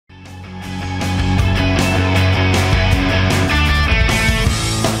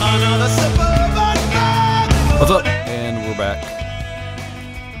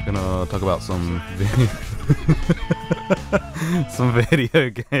talk about some some video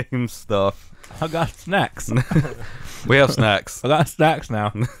game stuff. I got snacks. We have snacks. I got snacks now.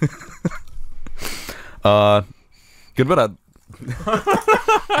 Good bit of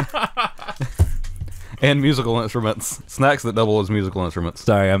and musical instruments. Snacks that double as musical instruments.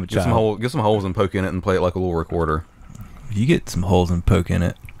 Sorry, I'm a child. Get some holes and poke in it and play it like a little recorder. You get some holes and poke in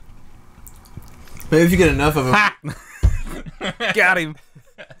it. Maybe if you get enough of them. Got him.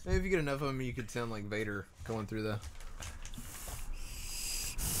 Maybe if you get enough of them, you could sound like Vader going through the.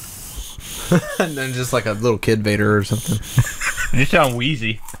 And then just like a little kid Vader or something. You sound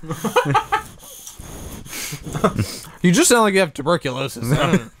wheezy. You just sound like you have tuberculosis.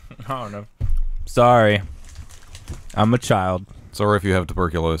 I don't know. Sorry. I'm a child. Sorry if you have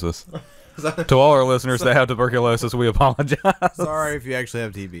tuberculosis. To all our listeners that have tuberculosis, we apologize. Sorry if you actually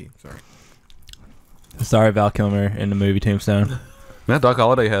have TB. Sorry. Sorry, Val Kilmer in the movie Tombstone. Yeah, Doc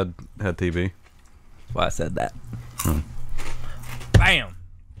Holliday had TB. That's why I said that. Bam!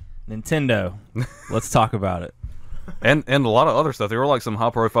 Nintendo. Let's talk about it. And a lot of other stuff. There were like some high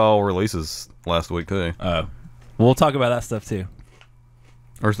profile releases last week too. Oh. We'll talk about that stuff too.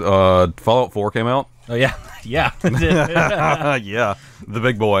 Or Fallout 4 came out. Oh yeah. Yeah. Yeah, the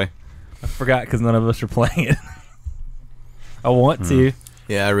big boy. I forgot because none of us are playing it. I want to.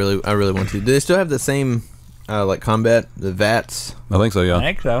 Yeah, I really want to. Do they still have the same like combat, the VATS I think so, yeah. I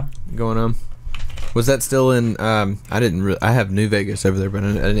think so. going on? Was that still in? I have New Vegas over there, but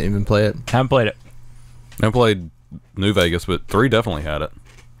I didn't even play it. Haven't played it. I played New Vegas, but 3 definitely had it.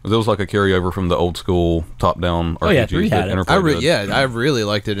 It was like a carryover from the old school top-down RPGs. Oh, yeah, 3 had it. Interplay I really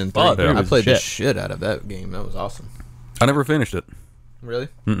liked it in 3. Fallout 3 I was played the shit. shit out of that game. That was awesome. I never finished it. Really?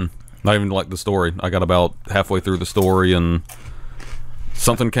 Not even like the story. I got about halfway through the story and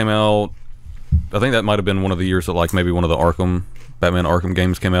something came out. I think that might have been one of the years that like maybe one of the Batman Arkham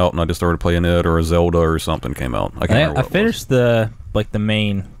games came out, and I just started playing it, or a Zelda or something came out. I can't remember I what it finished the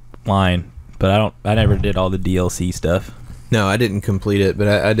main line, but I never did all the DLC stuff. No, I didn't complete it, but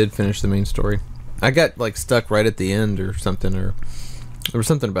I did finish the main story. I got like stuck right at the end or something, or there was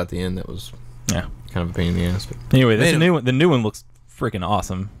something about the end that was kind of a pain in the ass. But Anyway, the new one looks freaking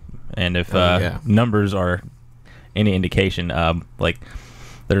awesome, and if numbers are any indication, like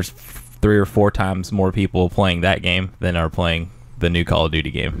there's 3 or 4 times more people playing that game than are playing the new Call of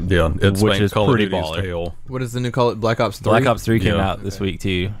Duty game. Yeah, it's which is Call pretty of Duty's baller. tail. what is the new Call it? Black Ops 3? Black Ops 3 came Yeah. out this week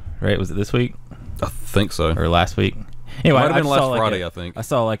too, right? Was it this week I think so. or last week? Anyway, Might have been I last saw like Friday, I think. I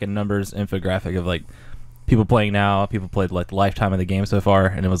saw like a numbers infographic of like people playing now, people played like the lifetime of the game so far,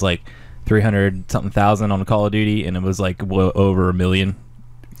 and it was like 300 something thousand on Call of Duty, and it was like over 1 million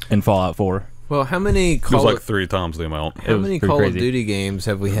in Fallout 4. Well, how many It was like 3 times the amount. how many pretty Call crazy. of Duty games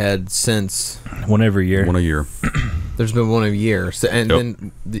have we had since? One every year. One a year. There's been one a year, so, and Yep.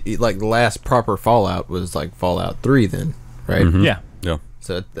 then the last proper Fallout was like Fallout 3, then, right? Mhm. Yeah. Yeah.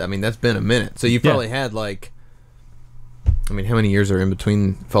 So I mean that's been a minute. So you probably had like, I mean, how many years are in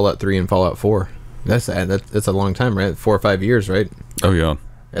between Fallout 3 and Fallout 4? That's a long time, right? 4 or 5 years, right? Oh yeah.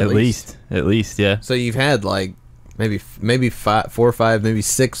 At least, yeah. So you've had like maybe 4 or 5, maybe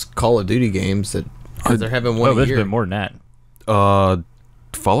 6 Call of Duty games that they're having one Oh, a there's year. been more than that.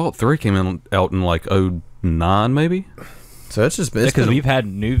 Fallout 3 came out in like 09 maybe. So it's just been Because we've had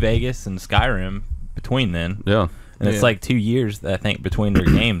New Vegas and Skyrim between then, Yeah. and it's like 2 years I think between their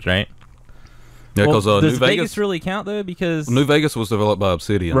games, right? Yeah, because does New Vegas Vegas really count though? Because New Vegas was developed by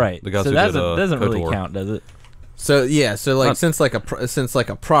Obsidian. right, The guys so who that did doesn't really KOTOR. count, does it? So yeah, so like Not- since like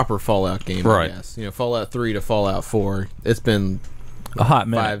a proper Fallout game, Right. I guess. You know, Fallout 3 to Fallout 4, it's been A hot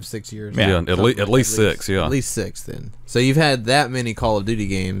minute. 5-6 years. Yeah. Yeah, at least 6. Yeah. At least 6 then. So you've had that many Call of Duty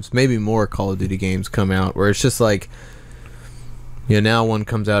games, maybe more Call of Duty games come out where it's just like, you know, now one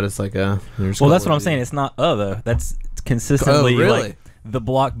comes out, it's like Well, Call that's of what I'm Duty. saying. It's not though. That's consistently really? like the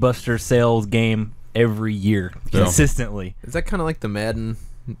blockbuster sales game every year, Yeah. consistently. Is that kind of like the Madden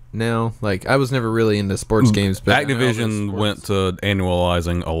now? Like I was never really into sports games, but Activision went to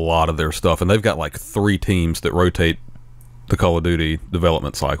annualizing a lot of their stuff, and they've got like 3 teams that rotate the Call of Duty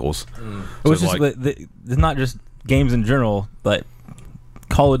development cycles. So Which is like, it's not just games in general, but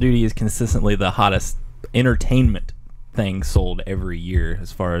Call of Duty is consistently the hottest entertainment thing sold every year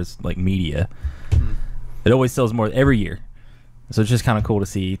as far as like media. It always sells more every year, so it's just kind of cool to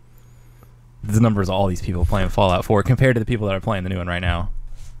see the numbers of all these people playing Fallout 4 compared to the people that are playing the new one right now.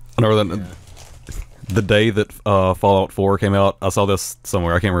 I know that the day that Fallout 4 came out, I saw this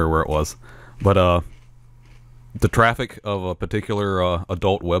somewhere. I can't remember where it was, but the traffic of a particular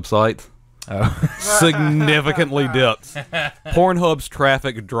adult website significantly dipped. Pornhub's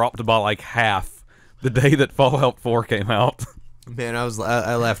traffic dropped by like half the day that Fallout 4 came out. Man,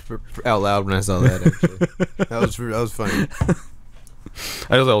 I laughed out loud when I saw that. Actually, that was funny.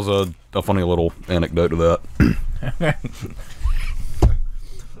 I guess that was a funny little anecdote to that.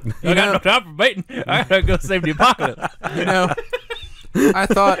 I got no time for baiting. I gotta go save the apocalypse. You know, I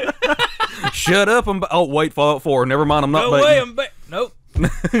thought. Shut up! Oh wait, Fallout 4. Never mind. I'm not. No baiting. way, I'm baiting. Nope.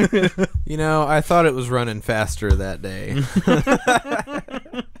 You know, I thought it was running faster that day.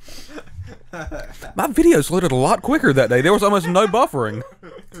 My videos loaded a lot quicker that day. There was almost no buffering.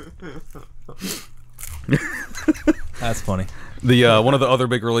 That's funny. The one of the other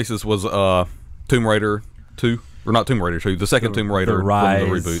big releases was Tomb Raider 2, or not Tomb Raider 2, the second Tomb Raider The Rise. from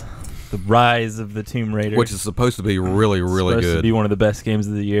the reboot, The Rise of the Tomb Raider. which is supposed to be really, really supposed to good. be one of the best games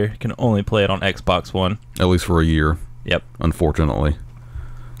of the year. You can only play it on Xbox One. At least for a year. Yep. Unfortunately,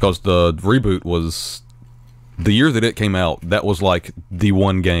 because the reboot was the year that it came out. That was like the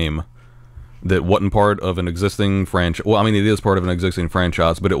one game that wasn't part of an existing franchise. Well, I mean, it is part of an existing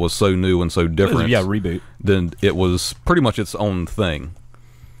franchise, but it was so new and so different. Yeah, reboot. Then it was pretty much its own thing.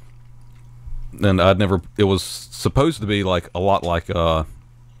 And it was supposed to be like a lot like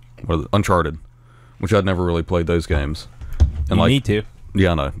Uncharted, which I'd never really played those games. And You need to.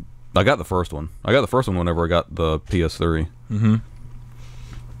 Yeah, I know. I got the first one. I got the first one whenever I got the PS3. Mm-hmm.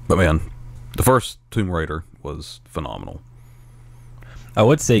 But man, the first Tomb Raider was phenomenal. I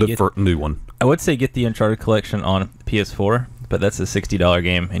would say New one. I would say get the Uncharted collection on PS4, but that's a $60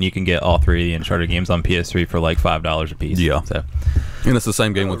 game, and you can get all three of the Uncharted games on PS3 for like $5 a piece. Yeah. So, And it's the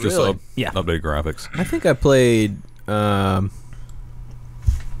same game with really? just updated graphics. I think I played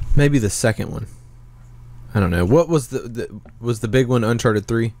maybe the second one. I don't know. What was was the big one Uncharted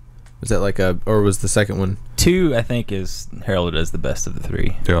 3? Was that or was the second one? 2, I think, is heralded as the best of the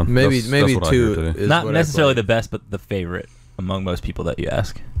three. Yeah, Maybe that's what I hear 2 too. is Not what necessarily I the best, but the favorite among most people that you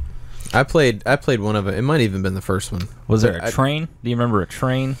ask. played. I played one of it. It might even been the first one. Was there a I- train? Do you remember a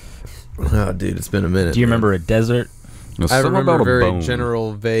train? Oh, dude, it's been a minute. Do you man. remember a desert? There's I something remember about a very bone.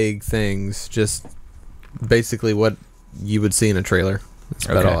 general, vague things. Just basically what you would see in a trailer. That's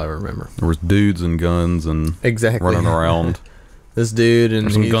about Okay. all I remember. There was dudes and guns and Exactly. running around. This dude and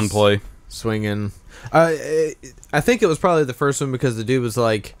There's some he's gunplay. swinging. I think it was probably the first one because the dude was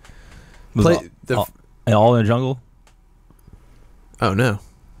like, Was play, all, the, all in the Jungle? oh no,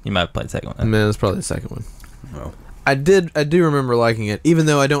 You might have played the second I one. mean, it was probably the second one. Oh. I do remember liking it, even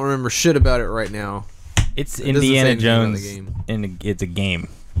though I don't remember shit about it right now. It's It doesn't say Indiana anything about the Jones, game. and it's a game.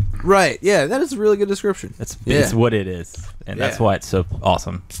 Right? Yeah, that is a really good description. It's Yeah. what it is, and that's Yeah. why it's so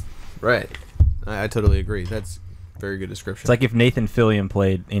awesome. Right. I totally agree. That's a very good description. It's like if Nathan Fillion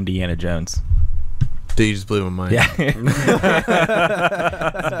played Indiana Jones. Dude, you just blew my mind. Yeah.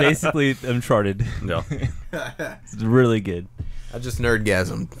 It's basically Uncharted. Yeah. It's really good. I just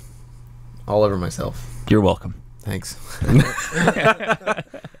nerdgasmed all over myself. You're welcome. Thanks.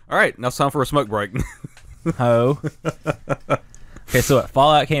 All right, now it's time for a smoke break. Ho. Okay, so what?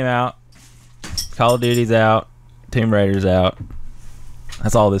 Fallout came out. Call of Duty's out. Tomb Raider's out.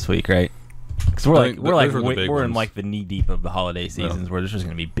 That's all this week, right? Because I think those are the big we're in ones. like the knee deep of the holiday seasons where there's just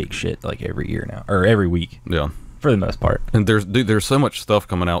gonna be big shit like every year now or every week Yeah. for the most part. And there's so much stuff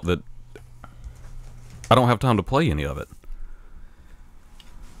coming out that I don't have time to play any of it.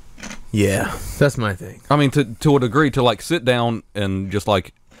 Yeah, that's my thing. I mean, to a degree, to like sit down and just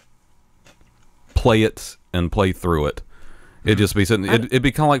like play it and play through it. It'd just be sitting. It'd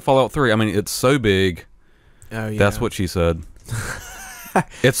be kind of like Fallout 3. I mean, it's so big. Oh yeah. That's what she said.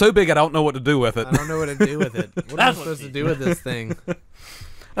 It's so big, I don't know what to do with it. I don't know what to do with it. What am I That's what supposed to she do with this thing?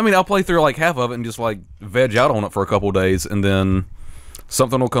 I mean, I'll play through like half of it and just like veg out on it for a couple days, and then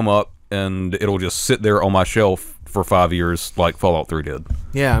something will come up and it'll just sit there on my shelf for 5 years, like Fallout 3 did.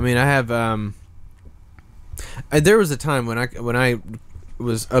 Yeah, I mean, I have. There was a time when I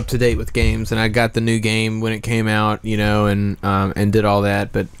was up to date with games, and I got the new game when it came out, you know, and did all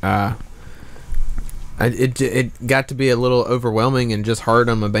that, but it got to be a little overwhelming and just hard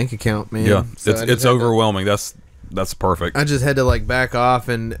on my bank account, man. Yeah, So I just it's had to- overwhelming. That's perfect. I just had to like back off,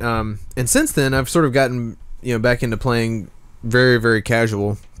 and since then I've sort of gotten back into playing very, very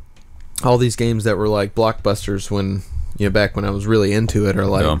casual. All these games that were like blockbusters when back when I was really into it are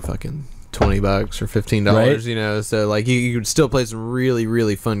like fucking $20 or $15, Right. So like you could still play some really,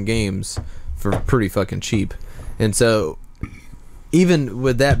 really fun games for pretty fucking cheap. And so even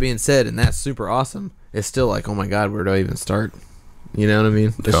with that being said, and that's super awesome, it's still like, oh my god, where do I even start? You know what I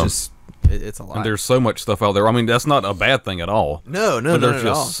mean? It's Yeah. just it's a lot. And there's so much stuff out there. I mean, that's not a bad thing at all. No, But not there's at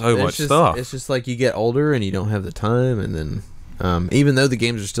all. just so It's much just- stuff. It's just like you get older and you don't have the time, and then even though the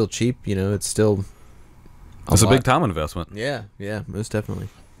games are still cheap, it's still It's a lot. big time investment. Yeah, most definitely.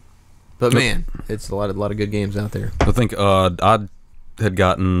 But man, it's a lot of good games out there. I think I had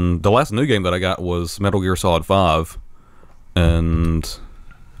gotten the last new game that I got was Metal Gear Solid 5, and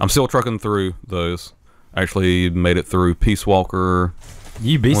I'm still trucking through those. Actually made it through Peace Walker.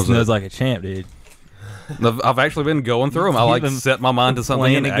 You beasting those like a champ, dude. I've actually been going through them. I like set my mind to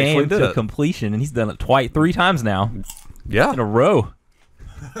something and the actually game did to it. completion, and he's done it 3 times now. Yeah, in a row.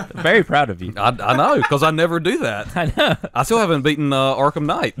 Very proud of you. I know, because I never do that. I know. I still haven't beaten Arkham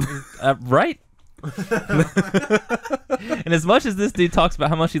Knight. Right. And as much as this dude talks about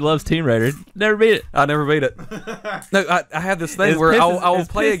how much he loves Tomb Raider, never beat it. I never beat it. No, I have this thing where I'll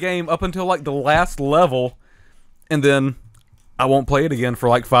play a game up until like the last level, and then I won't play it again for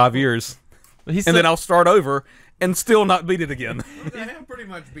like 5 years. Then I'll start over and still not beat it again. I have pretty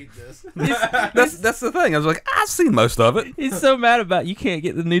much beat this. That's the thing. I was like, I've seen most of it. He's so mad about you can't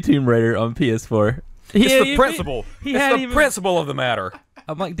get the new Tomb Raider on PS4. It's the principle. It's the principle of the matter.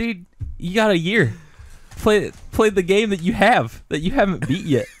 I'm like, dude, you got a year. Play the game that you haven't beat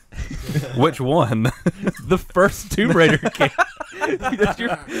yet. Which one? The first Tomb Raider game.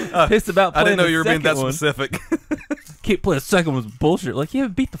 You're pissed about playing. I didn't know you were being that one. specific. Can't play the second one's bullshit. Like, you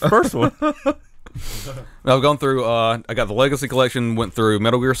haven't beat the first one. I've gone through, I got the Legacy Collection, went through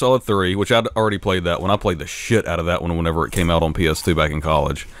Metal Gear Solid 3, which I'd already played that one. I played the shit out of that one whenever it came out on PS2 back in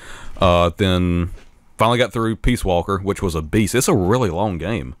college. Then finally got through Peace Walker, which was a beast. It's a really long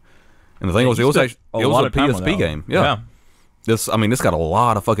game. And the thing was, it was a PSP game. Yeah. It's got a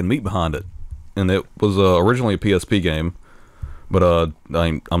lot of fucking meat behind it. And it was originally a PSP game, but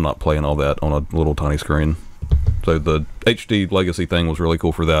I'm not playing all that on a little tiny screen. So the HD Legacy thing was really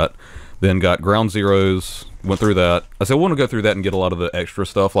cool for that. Then got Ground Zeroes, went through that. I said I want to go through that and get a lot of the extra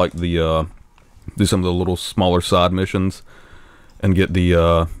stuff, like the do some of the little smaller side missions, and get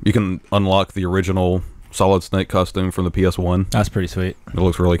the you can unlock the original Solid Snake costume from the PS1. That's pretty sweet. It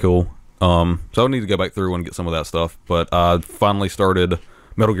looks really cool. So I need to go back through and get some of that stuff. But I finally started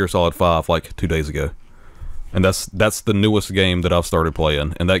Metal Gear Solid 5 like 2 days ago, and that's the newest game that I've started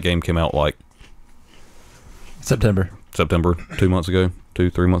playing. And that game came out like September 2 months ago,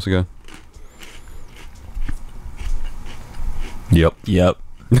 3 months ago. Yep.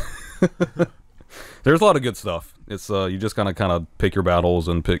 There's a lot of good stuff. It's you just kind of pick your battles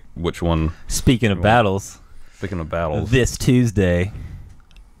and pick which one. Speaking of battles, this Tuesday,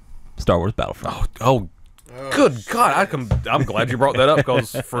 Star Wars Battlefront. Oh, good God! I'm glad you brought that up,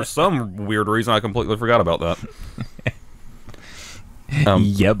 because for some weird reason I completely forgot about that.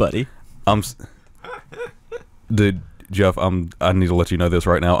 Yeah, buddy. Dude, Jeff, I need to let you know this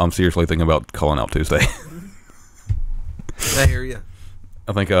right now. I'm seriously thinking about calling out Tuesday. I hear you.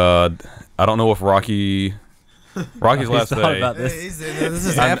 I think I don't know if Rocky's last day. About this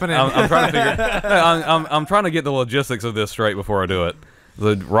is happening. I'm trying to figure. I'm trying to get the logistics of this straight before I do it.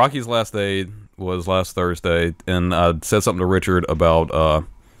 Rocky's last day was last Thursday, and I said something to Richard about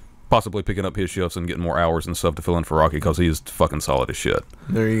possibly picking up his shifts and getting more hours and stuff to fill in for Rocky, because he's fucking solid as shit.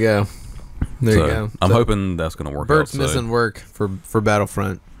 There you go. There you go. I'm hoping that's going to work out. Bert's missing work for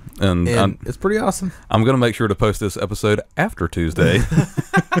Battlefront. And it's pretty awesome. I'm going to make sure to post this episode after Tuesday.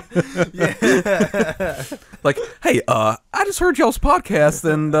 Yeah. Like, hey, I just heard y'all's podcast,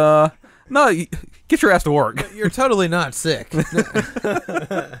 and no, get your ass to work. You're totally not sick.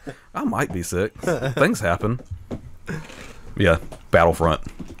 I might be sick. Things happen. Yeah, Battlefront.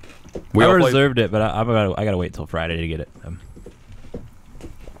 I reserved it, but I gotta wait till Friday to get it.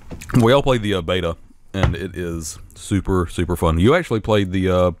 We all played the beta, and it is super, super fun. You actually played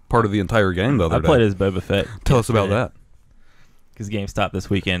the part of the entire game the other day. I played as Boba Fett. Tell us about that. Because GameStop this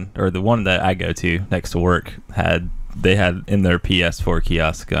weekend, or the one that I go to next to work, had in their PS4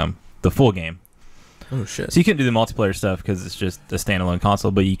 kiosk the full game. Oh shit! So you couldn't do the multiplayer stuff because it's just a standalone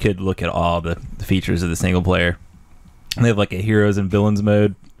console, but you could look at all the features of the single player. And they have like a heroes and villains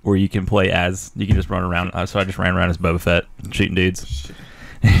mode where you can play as, you can just run around. So I just ran around as Boba Fett shooting dudes.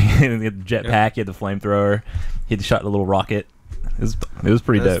 You had the jetpack, you had the flamethrower, he had shot the little rocket. It was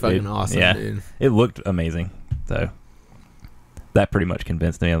pretty dope, fucking dude. Awesome, yeah, dude. It looked amazing. So that pretty much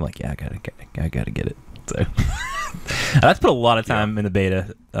convinced me. I'm like, yeah, I gotta get it. So I put a lot of time in the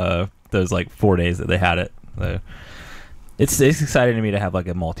beta. Those like 4 days that they had it. So it's exciting to me to have like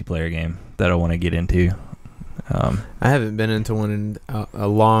a multiplayer game that I want to get into. I haven't been into one in a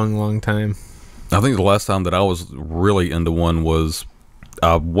long time. I think the last time that I was really into one was,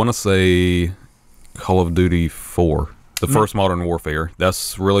 I want to say, Call of Duty 4, the first Modern Warfare.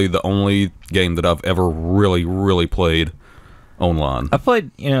 That's really the only game that I've ever really, really played online. I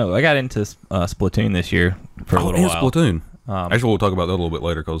played, I got into Splatoon this year for a little while. Splatoon. Actually, we'll talk about that a little bit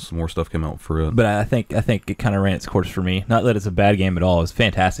later because some more stuff came out for it. But I think it kind of ran its course for me. Not that it's a bad game at all. It's a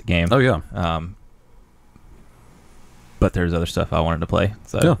fantastic game. Oh yeah. But there's other stuff I wanted to play,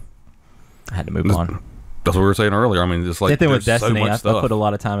 so Yeah. I had to move on. That's what we were saying earlier. I mean, just like Same thing with there's so Destiny. much I stuff. put a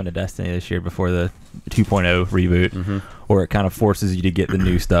lot of time into Destiny this year before the 2.0 reboot, where it kind of forces you to get the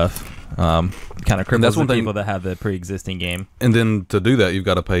new stuff. Kind of cripples the people that have the pre-existing game. And then to do that, you've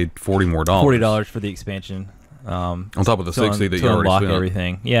got to pay $40 more. $40 for the expansion. On top of the 60 that you to already unlock spent.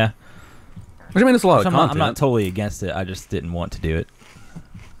 everything. Yeah. Which I mean, it's a lot of content. I'm not totally against it. I just didn't want to do it.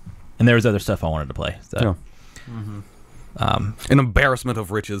 And there was other stuff I wanted to play. So. Yeah. An embarrassment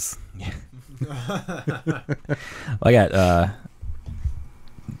of riches. I got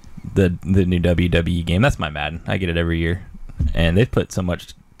the new WWE game. That's my Madden. I get it every year, and they've put so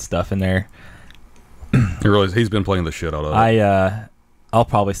much stuff in there. You realize he's been playing the shit out of it. I'll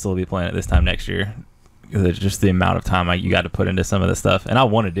probably still be playing it this time next year. It's just the amount of time you got to put into some of this stuff, and I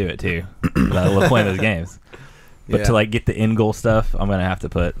want to do it too. I love playing those games, but to like get the end goal stuff, I'm gonna have to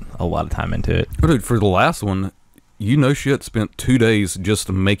put a lot of time into it. Oh, dude, for the last one, you know, shit, spent 2 days just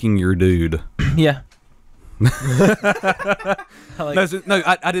making your dude. Yeah.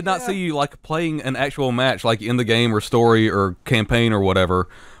 I did not see you like playing an actual match, like in the game or story or campaign or whatever,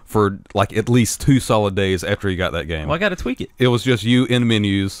 for like at least 2 solid days after you got that game. Well, I got to tweak it. It was just you in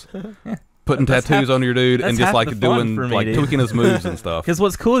menus, putting tattoos on your dude, and just like doing like tweaking his moves and stuff. Because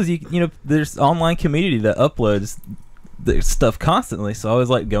what's cool is you know there's online community that uploads the stuff constantly, so I was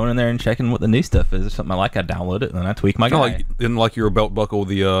like going in there and checking what the new stuff is or something I like. I download it and then I tweak my guy. Like, didn't like your belt buckle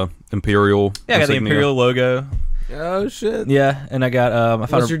the Imperial? Yeah, I got the Imperial logo. Oh shit. Yeah, and I got I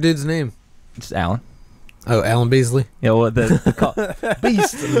found what's your dude's name? Just Alan. Oh, Alan Beasley. Yeah, well the call,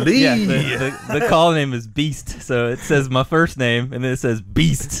 Beastly. yeah, the call name is Beast, so it says my first name and then it says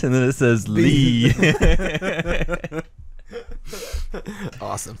Beast and then it says Lee.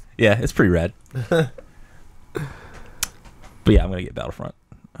 Awesome. Yeah, it's pretty rad. But yeah, I'm gonna get Battlefront.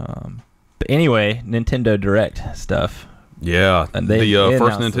 But anyway, Nintendo Direct stuff. Yeah, and the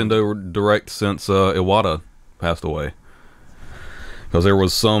first announced Nintendo Direct since Iwata passed away, because there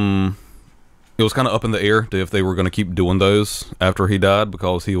was some. It was kind of up in the air to if they were going to keep doing those after he died,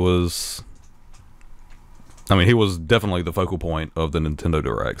 because he was. I mean, he was definitely the focal point of the Nintendo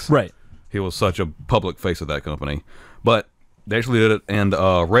Directs. Right. He was such a public face of that company, but they actually did it, and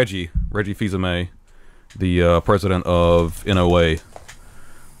Reggie Fils-Aimé, the president of NOA,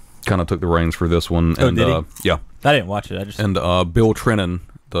 kind of took the reins for this one. Oh, and did he? Yeah. I didn't watch it. I just And Bill Trennan,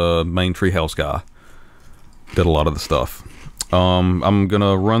 the main Treehouse guy, did a lot of the stuff. I'm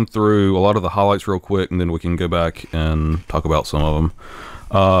gonna run through a lot of the highlights real quick, and then we can go back and talk about some of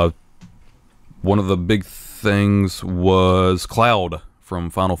them. One of the big things was Cloud from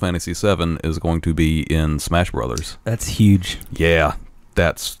Final Fantasy VII is going to be in Smash Brothers. That's huge. Yeah,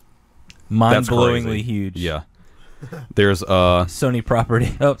 that's Mind-blowingly crazy. huge. Yeah. There's Sony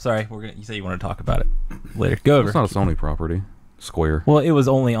property. Oh, sorry. You say you want to talk about it later. Go over. It's not a Sony property. Square. Well, it was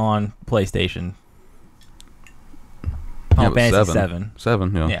only on PlayStation. Final Fantasy 7.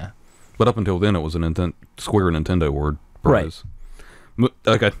 7, yeah. Yeah. But up until then, it was a Square Nintendo word. Right.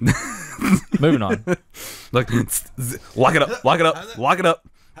 Okay. Moving on. Lock it up. Lock it up. Lock it up.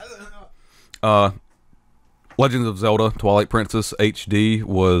 Legend of Zelda Twilight Princess HD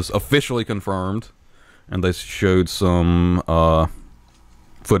was officially confirmed, and they showed some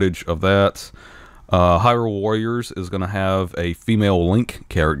footage of that. Hyrule Warriors is going to have a female Link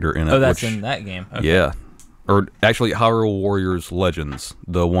character in it. Oh, that's in that game. Okay. Yeah. Or actually, Hyrule Warriors Legends,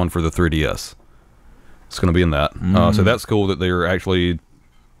 the one for the 3DS. It's going to be in that. So that's cool that they're actually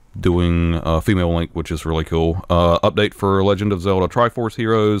doing female Link, which is really cool. Update for Legend of Zelda Triforce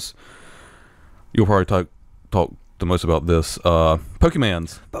Heroes. You'll probably talk the most about this.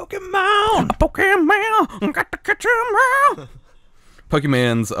 Pokemans. Pokemon! Got to catch 'em.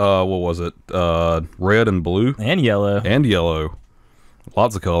 Pokemans, what was it? Red and blue? And yellow. And yellow.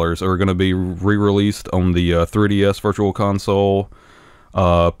 Lots of colors are going to be re-released on the 3DS Virtual Console.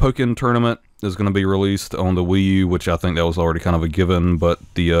 Pokken Tournament is going to be released on the Wii U, which I think that was already kind of a given, but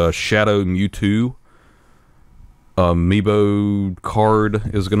the Shadow Mewtwo Amiibo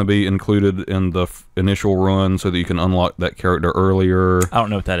card is going to be included in the initial run so that you can unlock that character earlier. I don't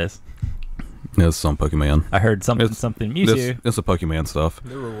know what that is. It's some Pokemon. I heard something Mewtwo. It's a Pokemon stuff.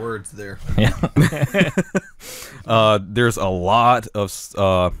 There were words there. Yeah. There's a lot of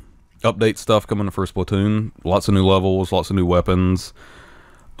update stuff coming for Splatoon. Lots of new levels, lots of new weapons.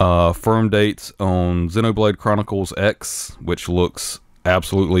 Firm dates on Xenoblade Chronicles X, which looks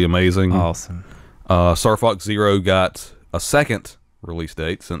absolutely amazing. Awesome. Star Fox Zero got a second release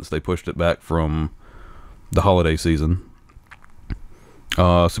date since they pushed it back from the holiday season.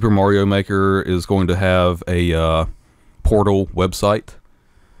 Super Mario Maker is going to have a portal website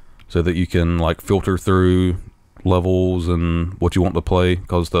so that you can like filter through levels and what you want to play,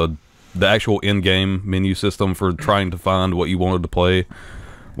 because the actual in-game menu system for trying to find what you wanted to play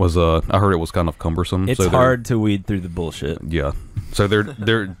was I heard it was kind of cumbersome. It's hard to weed through the bullshit. Yeah. So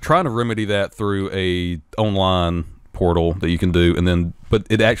they're trying to remedy that through a online portal that you can do, and then but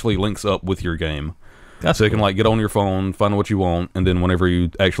it actually links up with your game. That's so you cool. can like get on your phone, find what you want, and then whenever you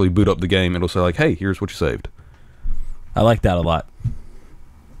actually boot up the game, it'll say like, "Hey, here's what you saved." I like that a lot.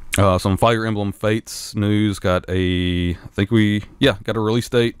 Some Fire Emblem Fates news. Got a release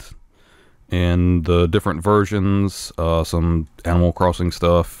date and the different versions. Some Animal Crossing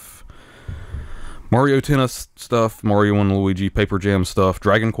stuff, Mario Tennis stuff, Mario and Luigi Paper Jam stuff,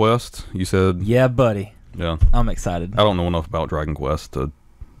 Dragon Quest. You said, yeah, buddy. Yeah, I'm excited. I don't know enough about Dragon Quest to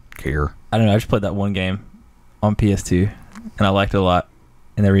care. I don't know. I just played that one game on PS2, and I liked it a lot.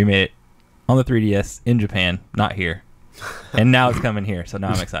 And they remade it on the 3DS in Japan, not here. And now it's coming here, so now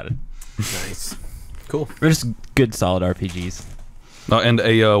I'm excited. Nice. Cool. They're just good, solid RPGs. And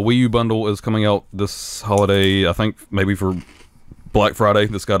a Wii U bundle is coming out this holiday, I think maybe for Black Friday.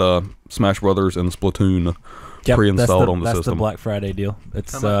 That's got Smash Brothers and Splatoon pre-installed on the system. That's the Black Friday deal.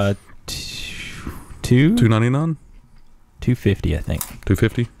 It's $2.99? $2.50, I think.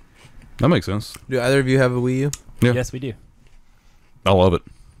 $2.50. That makes sense. Do either of you have a Wii U? Yeah. Yes, we do. I love it.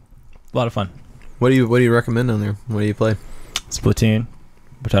 A lot of fun. What do you recommend on there? What do you play? Splatoon,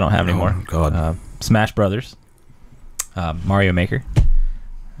 which I don't have anymore. Oh, God. Smash Brothers. Mario Maker.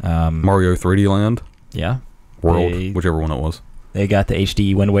 Mario 3D Land. Yeah. World, whichever one it was. They got the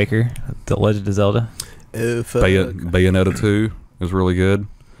HD Wind Waker, The Legend of Zelda. Oh, fuck. Bayonetta 2 is really good.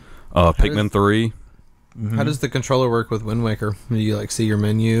 Pikmin 3. Mm-hmm. How does the controller work with Wind Waker? Do you like see your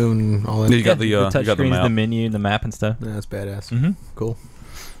menu and all that? You got the touch you got the screens, map. the menu, the map and stuff. Yeah, that's badass. Mm-hmm. Cool.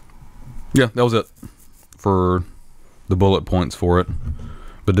 Yeah, that was it for the bullet points for it.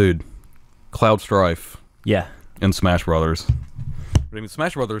 But dude, Cloud Strife Yeah. and Smash Brothers. I mean,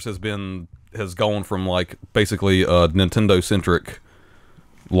 Smash Brothers has gone from like basically a Nintendo centric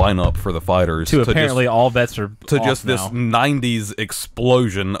lineup for the fighters To apparently all bets are to off just this now. 90s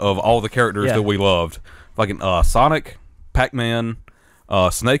explosion of all the characters Yeah. that we loved. Fucking Sonic, Pac-Man,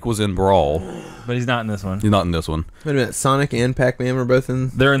 Snake was in Brawl. But he's not in this one. He's not in this one. Wait a minute. Sonic and Pac-Man were both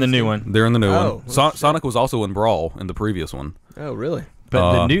in. They're in the new one. They're in the new Oh, one. Sonic was also in Brawl in the previous one. Oh, really?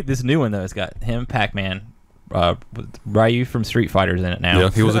 But this new one though, it's got him, Pac-Man, Ryu from Street Fighter's in it now. Yeah,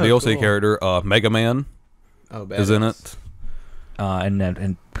 he was a DLC Cool. character. Mega Man Oh, badass. is in it.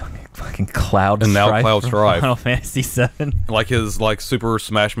 And fucking Cloud And now Strife Cloud from Strife. Final Fantasy 7. Like his Super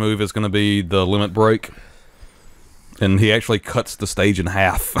Smash move is going to be the Limit Break. And he actually cuts the stage in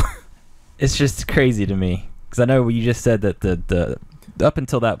half. It's just crazy to me because I know you just said that the up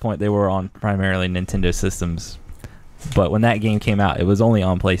until that point they were on primarily Nintendo systems, but when that game came out, it was only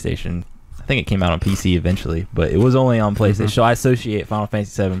on PlayStation. I think it came out on PC eventually, but it was only on PlayStation. So I associate Final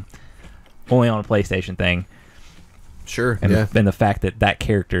Fantasy VII only on a PlayStation thing. Sure. And, yeah. and the fact that that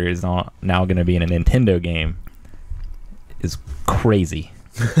character is now going to be in a Nintendo game is crazy.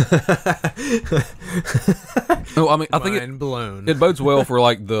 Oh, I mean, I think Mind blown. it bodes well for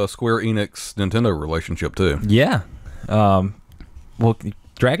like the Square Enix Nintendo relationship too. Yeah. Well,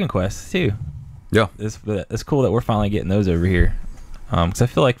 Dragon Quest too. Yeah. It's cool that we're finally getting those over here. Because I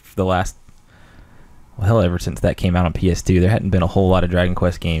feel like for the last, well, hell, ever since that came out on PS2, there hadn't been a whole lot of Dragon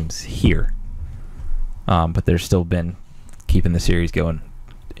Quest games here. But there's still been keeping the series going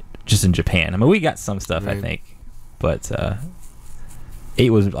just in Japan. I mean, we got some stuff, Right. I think. But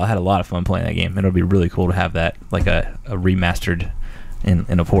 8 I had a lot of fun playing that game. And it'll be really cool to have that, like a remastered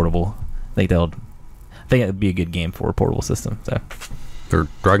in a portable. I think it would be a good game for a portable system. So, For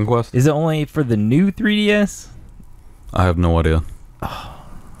Dragon Quest? is it only for the new 3DS? I have no idea. Oh.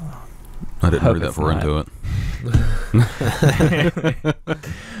 I didn't Hope read that it's far not. into it.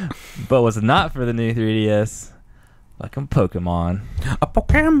 But what's not for the new 3DS? Fucking Pokemon. A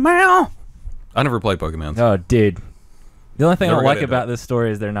Pokemon! I never played Pokemon. Oh, dude. The only thing I Never don't got like into about it. this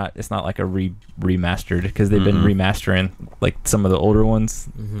story is it's not like a remastered because they've been remastering like some of the older ones.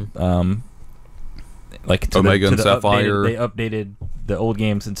 Mm-hmm. Like to Omega and the Sapphire. They updated the old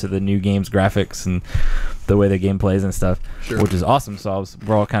games into the new games graphics and the way the game plays and stuff, Sure. which is awesome. So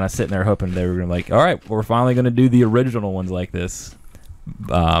we're all kind of sitting there hoping they were gonna like, all right, we're finally gonna do the original ones like this.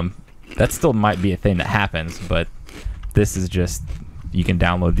 That still might be a thing that happens, but this is just you can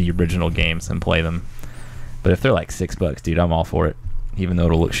download the original games and play them. But if they're like $6, dude, I'm all for it, even though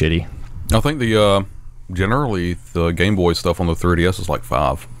it'll look shitty. I think generally the Game Boy stuff on the 3DS is like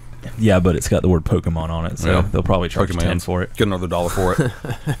 $5. Yeah, but it's got the word Pokemon on it, so Yeah. they'll probably charge Pokemans. 10 for it. Get another $1 for it.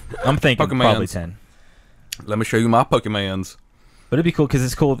 I'm thinking Pokemans. probably 10. Let me show you my Pokemans. But it'd be cool because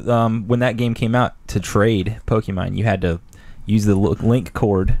it's cool. When that game came out, to trade Pokemon, you had to use the link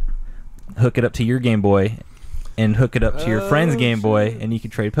cord, hook it up to your Game Boy, and hook it up to your friend's Game Boy, and you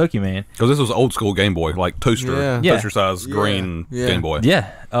could trade Pokemon. Because this was old school Game Boy, like toaster, Yeah. toaster size green Game Boy.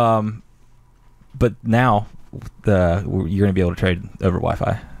 Yeah. But now you're going to be able to trade over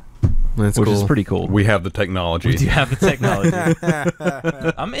Wi-Fi, That's which cool. is pretty cool. We have the technology. We do have the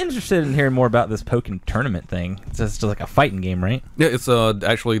technology. I'm interested in hearing more about this Pokken tournament thing. It's just like a fighting game, right? Yeah, it's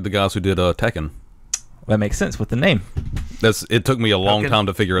actually the guys who did Tekken. That makes sense with the name. It took me a long Pokken. time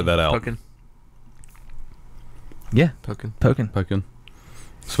to figure that out. Pokken. Yeah, Pokken. Pokken.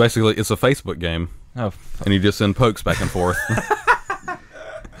 So basically, it's a Facebook game, Oh, and you just send pokes back and forth.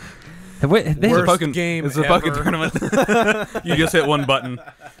 wait, It's a Worst Pokken game It's a ever. Pokken tournament. You just hit one button,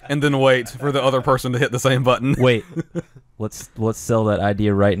 and then wait for the other person to hit the same button. wait. Let's sell that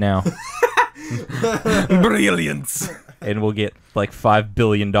idea right now, Brilliance. and we'll get like $5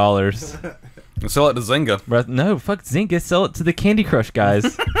 billion. Sell it to Zynga. No, fuck Zynga. Sell it to the Candy Crush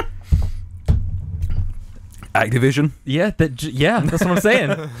guys. Activision. Yeah, that's what I'm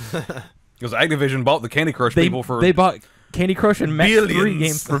saying. Because Activision bought the Candy Crush people for... They bought Candy Crush and Match 3 billions.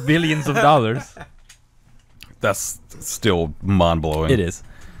 games for billions of dollars. That's still mind-blowing. It is.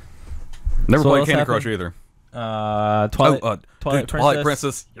 Never So what played else Candy happened? Crush either. Twilight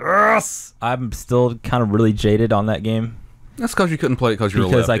Princess. Yes! I'm still kind of really jaded on that game That's because you couldn't play it because you're a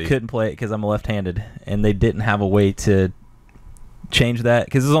because lefty. I couldn't play it because I'm left-handed, and they didn't have a way to change that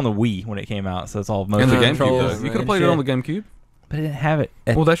because it was on the Wii when it came out, so it's all And motion the GameCube, controls. though. You could have and played it shit. on the GameCube. But I didn't have it.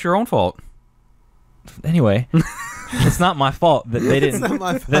 Well, that's your own fault. Anyway, it's not my fault that they didn't. not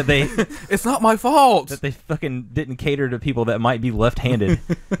my fault. That they It's not my fault. that they fucking didn't cater to people that might be left-handed.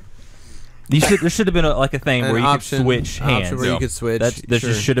 There should have been a thing An where you option, could switch hands. Option where Yeah. you could switch. That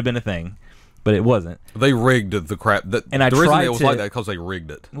sure. just should have been a thing, but it wasn't. They rigged the crap. And I the reason tried it was to- like that because they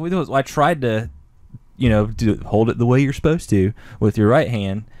rigged it. I tried to, hold it the way you're supposed to with your right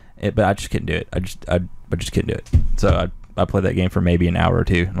hand, but I just couldn't do it. I just couldn't do it. So I played that game for maybe an hour or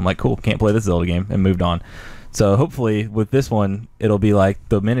two. And I'm like, cool, can't play this Zelda game, and moved on. So hopefully with this one, it'll be like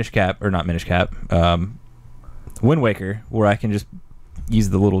the Wind Waker, where I can just use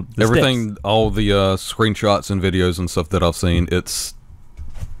the Everything, sticks. all the screenshots and videos and stuff that I've seen, it's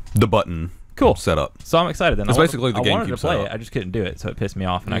the button Cool. setup. So I'm excited then. It's I wanted- basically the I wanted GameCube to play setup. it. I just couldn't do it, so it pissed me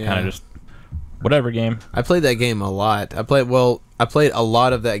off, and I Yeah. kind of just whatever game. I played that game a lot. I played a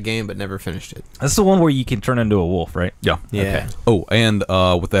lot of that game, but never finished it. That's the one where you can turn into a wolf, right? Yeah. Yeah. Okay. Oh, and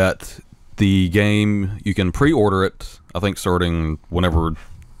with that, the game, you can pre-order it, I think starting whenever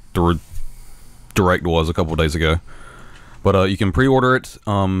the Direct was a couple of days ago. But you can pre-order it,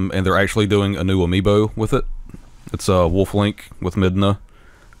 and they're actually doing a new amiibo with it. It's Wolf Link with Midna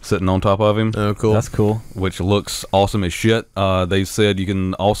sitting on top of him, Oh, cool. That's cool. which looks awesome as shit. They said you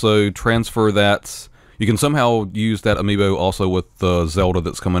can also transfer that. You can somehow use that amiibo also with the Zelda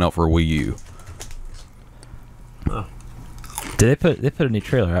that's coming out for Wii U. Did they put a new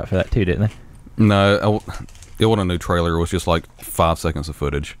trailer out for that too, didn't they? No, it wasn't a new trailer. It was just like 5 seconds of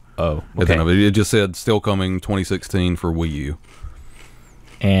footage. Oh, At the end okay. of it. It just said still coming 2016 for Wii U.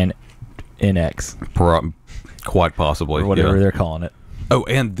 And NX Quite possibly. or whatever yeah. they're calling it. Oh,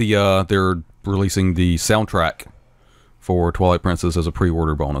 and they're releasing the soundtrack for Twilight Princess as a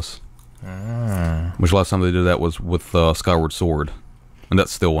pre-order bonus. Which last time they did that was with Skyward Sword, and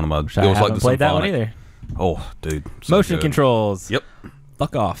that's still one of my. Which I haven't played that one either. Oh, dude, so Motion good. controls. Yep.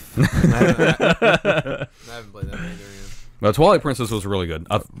 Fuck off. I haven't played that either. But Twilight Princess was really good.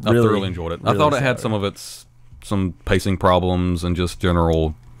 I Really, thoroughly enjoyed it. I really thought it had solid. some pacing problems and just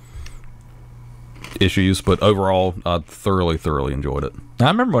general issues, but overall, I thoroughly enjoyed it. I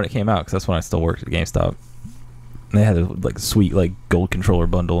remember when it came out because that's when I still worked at GameStop. They had a sweet gold controller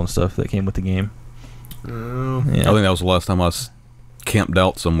bundle and stuff that came with the game. Oh. Yeah. I think that was the last time I camped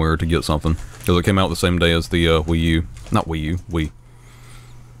out somewhere to get something because it came out the same day as the Wii.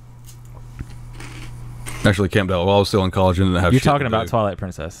 Actually, camped out while I was still in college and didn't have. You're shit to talking about do. Twilight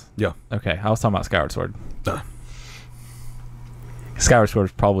Princess. Yeah. Okay, I was talking about Skyward Sword. Uh. Skyward Sword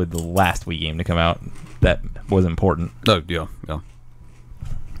was probably the last Wii game to come out that was important. Oh yeah.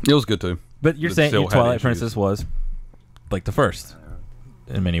 It was good too. But you're It saying still had Twilight issues. Princess was like the first,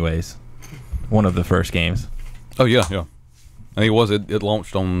 in many ways, one of the first games. Oh yeah. I think it was. It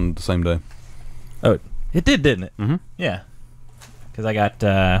launched on the same day. Oh, it did, didn't it? Mm-hmm. Yeah. Because I got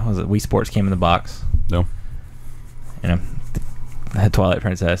what was it Wii Sports came in the box. No. I had Twilight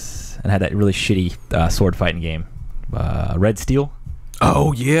Princess and had that really shitty sword fighting game, Red Steel.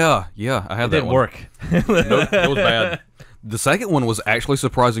 Oh yeah, I had It that didn't one. work. Nope, it was bad. The second one was actually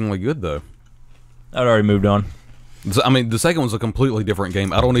surprisingly good though. I'd already moved on. I mean, the second one's a completely different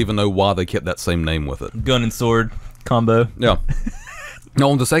game. I don't even know why they kept that same name with it. Gun and sword combo. Yeah.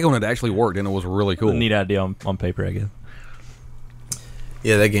 No, the second one it actually worked and it was really cool. A neat idea on paper, I guess.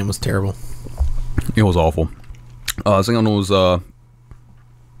 Yeah, that game was terrible. It was awful. The second one was what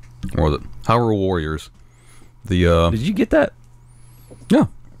was it? Hyrule Warriors. The Did you get that? yeah.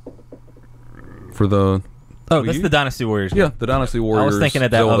 For the Oh, Wii that's U? the Dynasty Warriors. yeah, the Dynasty Warriors. thinking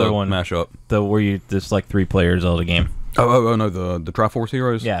of that Zelda other one. mashup. The where you just like 3 players Zelda game. Oh no, the Triforce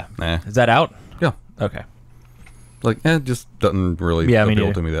Heroes. Yeah. Nah. Is that out? Yeah. Okay. Like, it just doesn't really Yeah, me appeal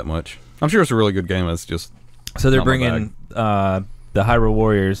neither. to me that much. I'm sure it's a really good game. It's just So they're not my bringing the Hyrule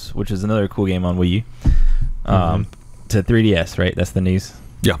Warriors, which is another cool game on Wii U, to 3DS, right? That's the news.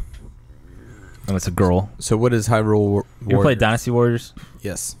 yeah. And it's a girl. So what is Hyrule You ever Warriors? played Dynasty Warriors?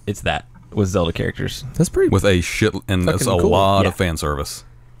 Yes. It's that with Zelda characters. That's pretty. With a shit and it's a Fucking cool. lot Yeah. of fan service.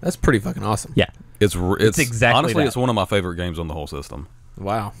 That's pretty fucking awesome. Yeah. It's exactly honestly that. it's one of my favorite games on the whole system.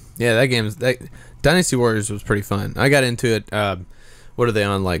 Wow. Yeah, that Dynasty Warriors was pretty fun. I got into it. What are they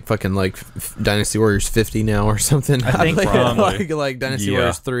on? Like fucking Dynasty Warriors 50 now or something? I think played probably. like Dynasty Yeah.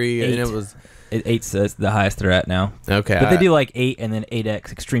 Warriors 3, and 8. it was 8's the highest they're at now. okay. But they do like 8 and then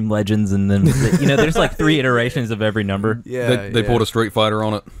 8X Extreme Legends, and then there's like 3 iterations of every number. Yeah, They pulled a Street Fighter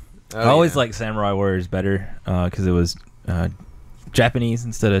on it. I always like Samurai Warriors better because it was Japanese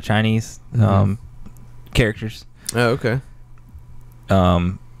instead of Chinese characters. Oh, okay.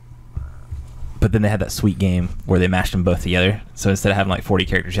 But then they had that sweet game where they mashed them both together. So instead of having like 40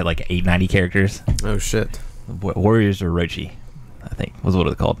 characters, you had like 90 characters. Oh shit. Warriors or Rochi, I think was what it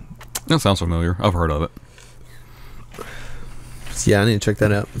was called. That sounds familiar. I've heard of it. Yeah, I need to check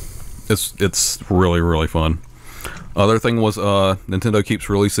that out. It's really, really fun. Other thing was Nintendo keeps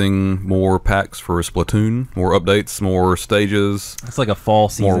releasing more packs for Splatoon, more updates, more stages, It's like a fall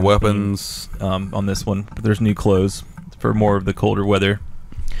season. more weapons. theme, on this one. But there's new clothes for more of the colder weather.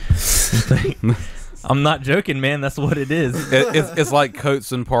 I'm not joking, man. That's what it is. It's like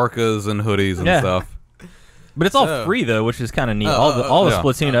coats and parkas and hoodies and Yeah. stuff. But it's all So- free though, which is kind of neat. Oh, all the yeah.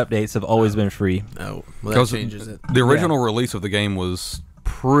 Splatoon updates have always been free. Oh, well, that Because changes it. the original release of the game was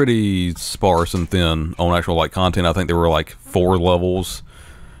pretty sparse and thin on actual like content. I think there were like 4 levels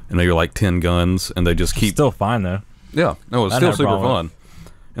and maybe like 10 guns, and they just keep Still fine though. yeah, no, it's I still have a super problem fun,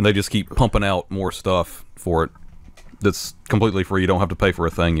 and they just keep pumping out more stuff for it. That's completely free. You don't have to pay for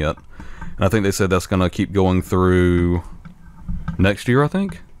a thing yet, and I think they said that's gonna keep going through next year. I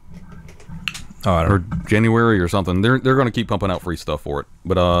think. Oh, I don't Or January or something. They're going to keep pumping out free stuff for it.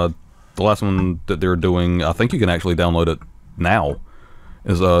 But the last one that they're doing, I think you can actually download it now.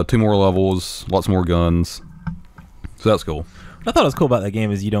 Is 2 more levels, lots more guns. So that's cool. What I thought was cool about that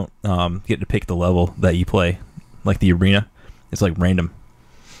game is you don't get to pick the level that you play, like the arena. It's like random.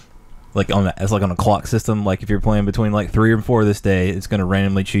 Like it's like on a clock system. Like if you're playing between like 3 or 4 this day, it's going to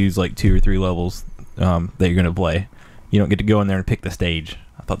randomly choose like 2 or 3 levels that you're going to play. You don't get to go in there and pick the stage.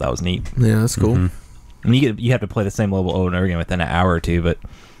 I thought that was neat. Yeah, that's cool. Mhm. I mean, you have to play the same level over and over again within an hour or 2, but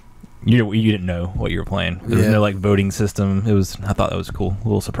you didn't know what you were playing. There was Yeah. no like voting system. I thought that was cool. A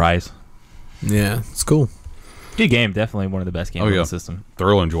little surprise. Yeah, it's cool. Good game. Definitely one of the best games Oh, on yeah. the system.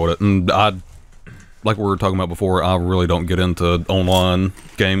 Thoroughly enjoyed it. And like we were talking about before, I really don't get into online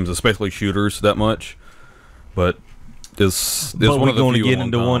games, especially shooters, that much. But it's But one we're of the going few to get in a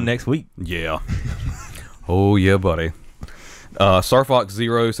into long one time. next week. Yeah. Oh, yeah, buddy. Star Fox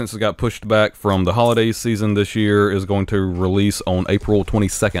Zero, since it got pushed back from the holiday season this year, is going to release on April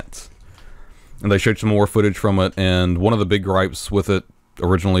 22nd. And they showed some more footage from it, and one of the big gripes with it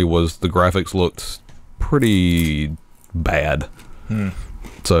originally was the graphics looked pretty bad.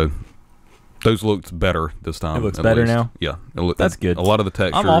 So those looked better this time. It looks at better least. now? Yeah. That's good. A lot of the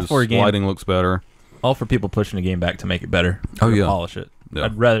textures, I'm all for a game. lighting looks better. All for people pushing the game back to make it better. Oh, to yeah. polish it. Yeah.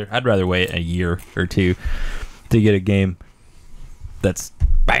 I'd rather wait a year or 2 to get a game that's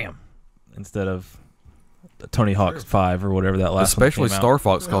bam instead of Tony Hawk's 5 or whatever that last one Especially came Star out.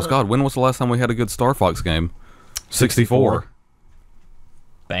 Fox, because God, when was the last time we had a good Star Fox game? 64.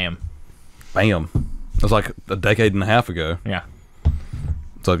 Bam. Bam. It was like a decade and a half ago. Yeah.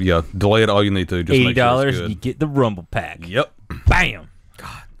 So yeah, delay it all you need to. Just make sure $80, it's you good. get the Rumble Pack. Yep. Bam.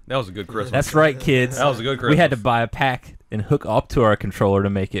 That was a good Christmas. That's right, kids. That was a good We had to Christmas. buy a pack and hook up to our controller to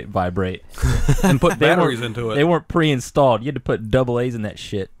make it vibrate. and put They batteries weren't- into They it. weren't pre-installed. You had to put double A's in that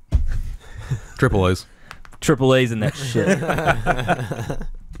shit. Triple A's. Triple A's in that shit. The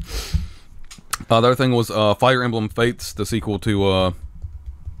other thing was Fire Emblem Fates, the sequel to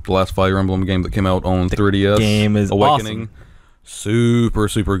the last Fire Emblem game that came out on 3DS. game is Awakening. awesome. Super,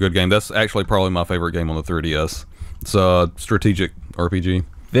 super good game. That's actually probably my favorite game on the 3DS. It's a strategic RPG.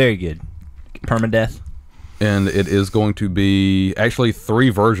 Very good. Permadeath. And it is going to be actually 3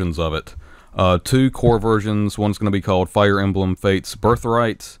 versions of it. 2 core versions. One's going to be called Fire Emblem Fates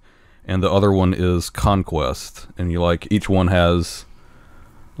Birthright, and the other one is Conquest. And you like each one has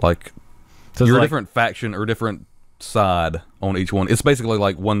like your different faction or different side on each one. It's basically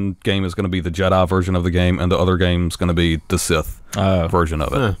like one game is going to be the Jedi version of the game, and the other game's going to be the Sith version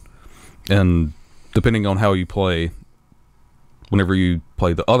of it. And depending on how you play, whenever you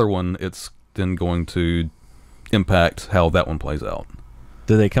play the other one, it's then going to impact how that one plays out.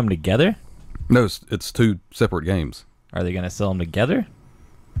 Do they come together? No, it's 2 separate games. Are they going to sell them together?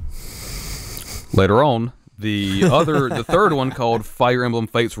 Later on, the third one called Fire Emblem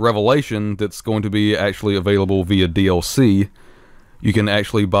Fates Revelation, that's going to be actually available via DLC. You can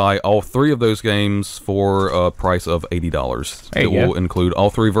actually buy all 3 of those games for a price of $80. It will include all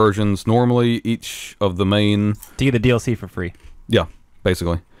 3 versions. Normally, each of the main... To get the DLC for free. Yeah,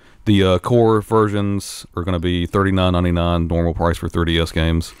 basically. The core versions are going to be $39.99, normal price for 3DS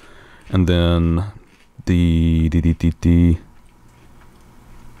games. And then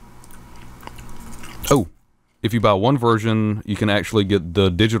Oh, if you buy one version, you can actually get the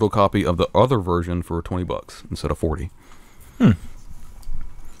digital copy of the other version for $20 instead of $40.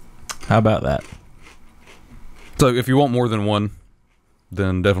 How about that? So if you want more than one,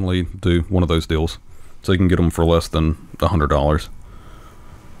 then definitely do one of those deals. So you can get them for less than $100.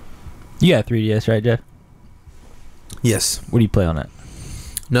 You got 3DS, right, Jeff? Yes. What do you play on it?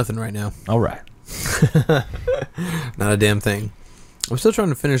 Nothing right now. All right. Not a damn thing. I'm still trying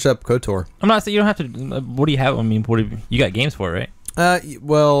to finish up KOTOR. I'm not saying you don't have to. What do you have? I mean, you got games for it, right?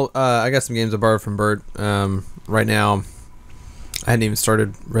 I got some games I borrowed from Bert. Right now, I hadn't even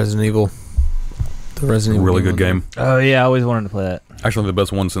started Resident Evil. The Resident Evil really good game. Oh yeah, I always wanted to play that. Actually, the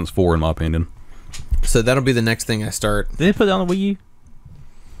best one since 4, in my opinion. So that'll be the next thing I start. Did they put it on the Wii U?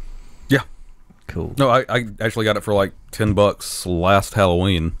 Yeah. Cool. No, I actually got it for like $10 last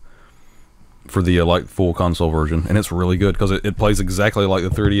Halloween for the like full console version, and it's really good because it plays exactly like the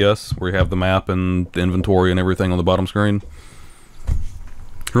 3DS, where you have the map and the inventory and everything on the bottom screen.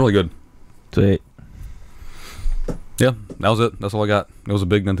 It's really good. Sweet. Yeah, that was it. That's all I got. It was a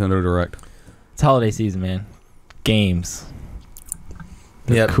big Nintendo Direct. It's holiday season, man. Games.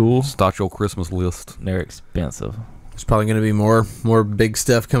 They're Yep. cool. Stock your Christmas list. They're expensive. There's probably going to be more big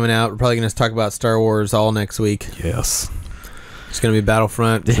stuff coming out. We're probably going to talk about Star Wars all next week. Yes. It's going to be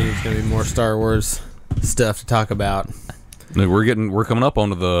Battlefront. So there's going to be more Star Wars stuff to talk about. No, we're coming up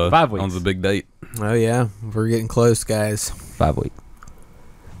onto the 5 weeks. onto the big date. Oh yeah, we're getting close, guys. 5 weeks.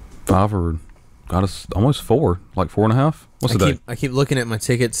 5 or got us almost 4, like 4.5. What's the date? I keep looking at my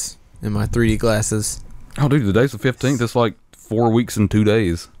tickets and my 3D glasses. Oh, dude, today's the 15th. It's like 4 weeks and 2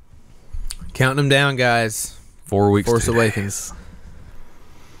 days. Counting them down, guys. 4 weeks. Force 2 Awakens. days.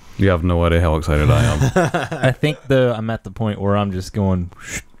 You have no idea how excited I am. I think I'm at the point where I'm just going.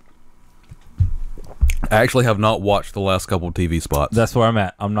 I actually have not watched the last couple of TV spots. That's where I'm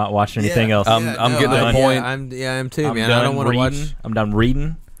at. I'm not watching anything else. I'm getting to the point. I am too, I'm man. done I don't want to watch I'm done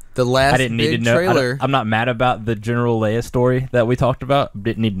reading. the last I didn't need to big know. trailer. I'm not mad about the General Leia story that we talked about.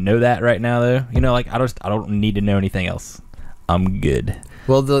 Didn't need to know that right now, though. You know, like I don't need to know anything else. I'm good.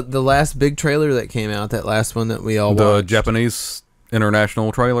 Well, the last big trailer that came out, that last one that we all The watched. Japanese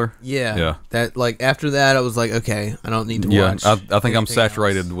international trailer. Yeah. That like after that, I was like, okay, I don't need to watch. I think I'm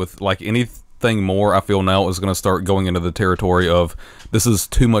saturated else. with like anything more. I feel now is going to start going into the territory of this is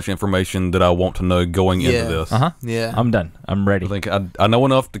too much information that I want to know going into this. Yeah. I'm done. I'm ready. I think I know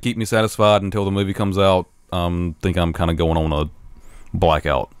enough to keep me satisfied until the movie comes out. Think I'm kind of going on a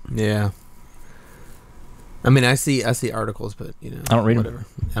blackout. Yeah. I mean, I see articles, but you know, I don't read whatever.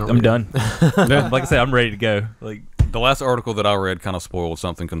 them. I'm done. Like I said, I'm ready to go. Like The last article that I read kind of spoiled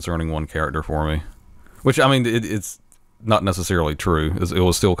something concerning one character for me, which I mean it's not necessarily true. It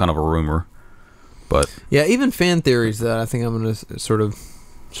was still kind of a rumor, but Yeah, even fan theories that I think I'm going to sort of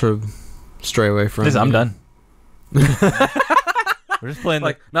stray away from. I'm done. We're just playing.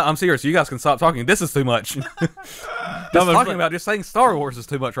 like no, I'm serious. You guys can stop talking. This is too much. Just saying Star Wars is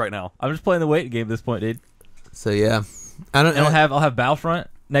too much right now. I'm just playing the wait game at this point, dude. So yeah, I don't. And I'll have Battlefront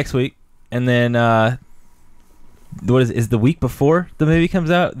next week, and then what is the week before the movie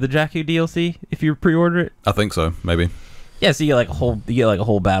comes out the Jakku DLC if you pre-order it? I think so, maybe. Yeah, so you get like a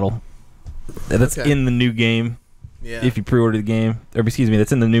whole battle that's Okay. in the new game Yeah. if you pre-order the game, or excuse me,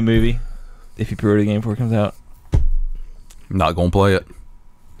 that's in the new movie if you pre-order the game before it comes out. Not gonna play it.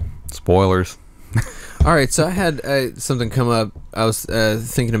 Spoilers. All right, so I had something come up. I was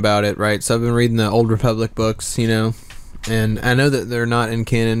thinking about it, right? So I've been reading the Old Republic books, you know, and I know that they're not in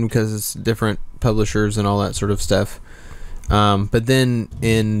canon because it's different publishers and all that sort of stuff. But then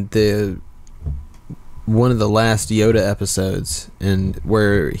in one of the last Yoda episodes, and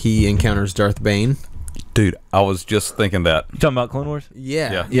where he encounters Darth Bane. Dude, I was just thinking that. You talking about Clone Wars?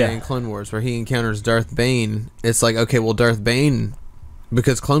 Yeah, Yeah. in Clone Wars, where he encounters Darth Bane. It's like, okay, well, Darth Bane,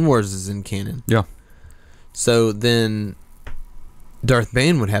 because Clone Wars is in canon. Yeah. So then Darth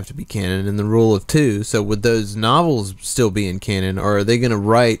Bane would have to be canon in the rule of two. So would those novels still be in canon, or are they going to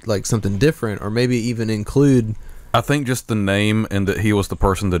write like something different, or maybe even include... I think just the name and that he was the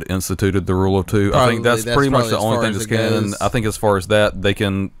person that instituted the rule of two. I think that's pretty much the only thing that's canon. I think as far as that, they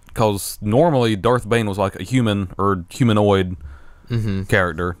can... Because normally Darth Bane was like a human or humanoid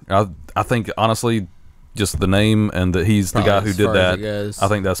character. I think, honestly, just the name and that he's the guy who did that, I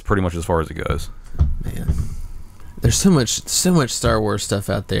think that's pretty much as far as it goes. Man. There's so much Star Wars stuff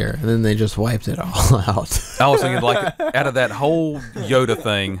out there, and then they just wiped it all out. I was thinking, like, out of that whole Yoda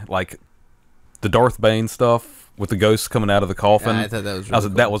thing, like, the Darth Bane stuff with the ghosts coming out of the coffin. Yeah, I thought that was really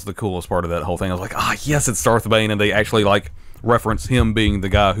cool. That was the coolest part of that whole thing. I was like, yes, it's Darth Bane, and they actually, like, reference him being the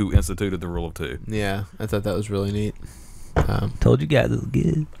guy who instituted the rule of two. Yeah, I thought that was really neat. Told you guys it was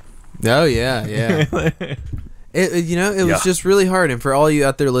good. Oh, yeah. It was just really hard. And for all you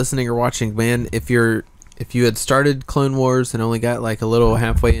out there listening or watching, man, if you had started Clone Wars and only got like a little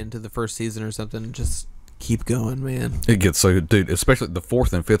halfway into the first season or something, just keep going, man. It gets so good, dude. Especially the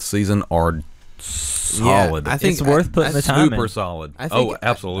 4th and 5th season are solid. I think it's worth putting the time in. Super solid. I think,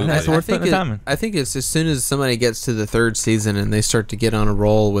 absolutely. It's worth putting the time in. I think it's as soon as somebody gets to the 3rd season and they start to get on a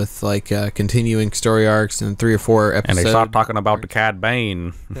roll with like continuing story arcs and 3 or 4 episodes, and they start talking about the Cad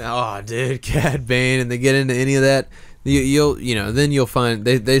Bane. Oh, dude, Cad Bane, and they get into any of that, then you'll find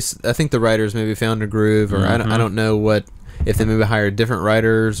they I think the writers maybe found a groove, or I don't know what, if they maybe hired different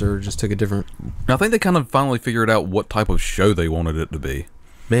writers or just took a different. I think they kind of finally figured out what type of show they wanted it to be.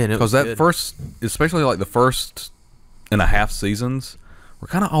 Man, because that first, especially like the first and a half seasons, were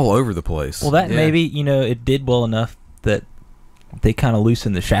kind of all over the place. Well, maybe it did well enough that they kind of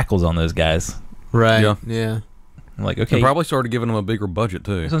loosened the shackles on those guys. Right. Yeah. I'm like, okay, they probably started giving them a bigger budget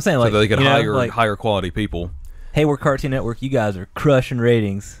too. That's what I'm saying, so like, that they could hire like, higher quality people. Hey, we're Cartoon Network. You guys are crushing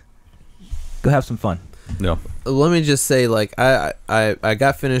ratings. Go have some fun. Yeah. Let me just say, like, I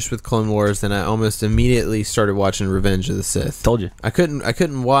got finished with Clone Wars, and I almost immediately started watching Revenge of the Sith. Told you. I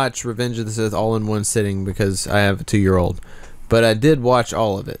couldn't watch Revenge of the Sith all in one sitting because I have a 2-year-old, but I did watch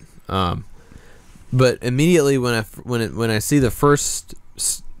all of it. But immediately when I see the first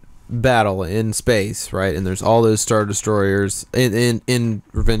battle in space, right, and there's all those Star Destroyers in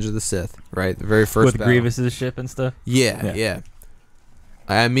Revenge of the Sith, right, the very first with battle. Grievous's ship and stuff. Yeah.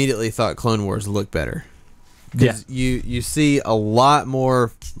 I immediately thought Clone Wars looked better. Yeah. You see a lot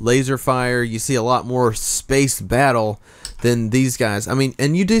more laser fire, you see a lot more space battle than these guys. I mean,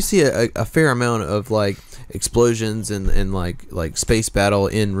 and you do see a fair amount of like explosions and like space battle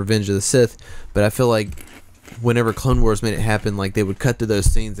in Revenge of the Sith, but I feel like whenever Clone Wars made it happen, like they would cut to those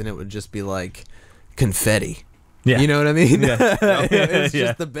scenes and it would just be like confetti. Yeah. You know what I mean? Yeah. It's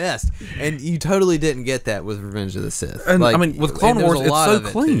just the best. And you totally didn't get that with Revenge of the Sith. And like, I mean, with Clone Wars, it's so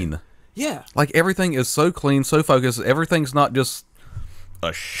clean. Yeah. Like everything is so clean, so focused. Everything's not just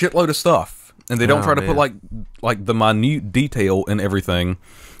a shitload of stuff. And they don't try to put like the minute detail in everything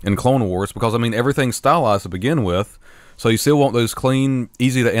in Clone Wars, because I mean everything's stylized to begin with. So you still want those clean,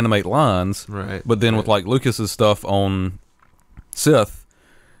 easy to animate lines. Right. But then with like Lucas's stuff on Sith,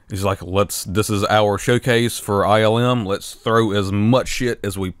 he's like, this is our showcase for ILM. Let's throw as much shit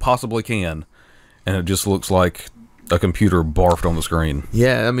as we possibly can. And it just looks like a computer barfed on the screen.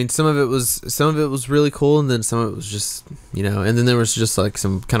 Yeah, I mean some of it was really cool, and then some of it was just, and then there was just like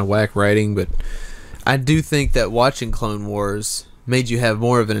some kind of whack writing, but I do think that watching Clone Wars made you have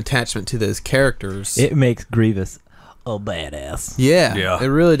more of an attachment to those characters. It makes Grievous a badass. Yeah. It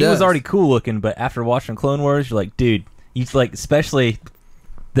really does. He was already cool looking, but after watching Clone Wars, you're like, dude, especially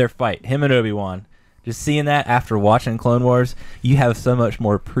their fight, him and Obi-Wan. Just seeing that after watching Clone Wars, you have so much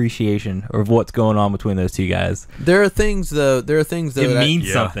more appreciation of what's going on between those two guys. There are things though. It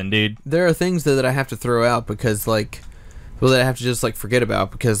means something, dude. There are things though that I have to throw out because that I have to just like forget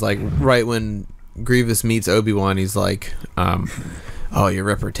about, because like right when Grievous meets Obi-Wan, he's like, "Oh, your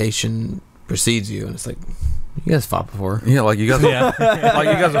reputation precedes you," and it's like, you guys fought before. Yeah, like you guys, like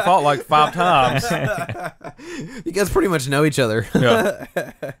you guys have fought like 5 times. You guys pretty much know each other. Yeah.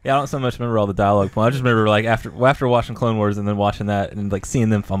 I don't so much remember all the dialogue. I just remember like after watching Clone Wars and then watching that and like seeing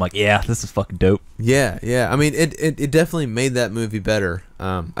them, I'm like, yeah, this is fucking dope. Yeah. I mean, it definitely made that movie better.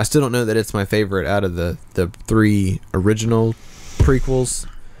 I still don't know that it's my favorite out of the 3 original prequels,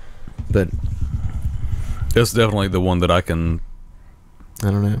 but It's definitely the one that I can I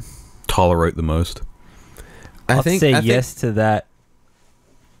don't know. tolerate the most. I'll say yes to that.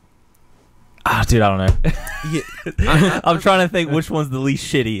 Ah, dude, I don't know. Yeah, I'm trying to think which one's the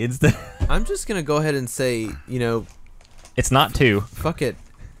least shitty. Instead, I'm just gonna go ahead and say, it's not 2. fuck it.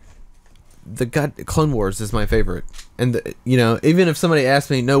 Clone Wars is my favorite, and even if somebody asks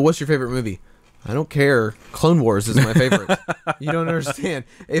me, no, what's your favorite movie? I don't care. Clone Wars is my favorite. You don't understand.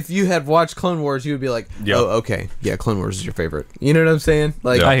 If you had watched Clone Wars, you would be like, Yep. oh, okay, yeah, Clone Wars is your favorite. You know what I'm saying?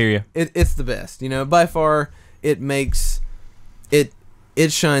 Like, Yeah. I hear you. it's the best. By far, it makes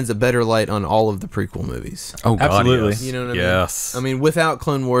it shines a better light on all of the prequel movies. Oh, God, Absolutely. yes. You know what I mean? Yes. I mean, without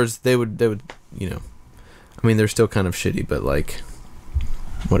Clone Wars, they would, I mean, they're still kind of shitty, but like,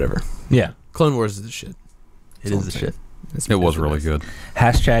 whatever. Yeah, Clone Wars is the shit. it is the shit. It was really good.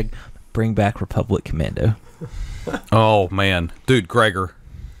 Hashtag bring back Republic Commando. Oh, man. Dude, Gregor.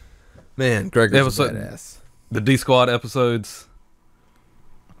 Man, Gregor's It was a a- badass. The D Squad episodes.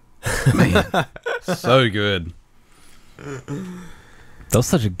 Man. So good. That was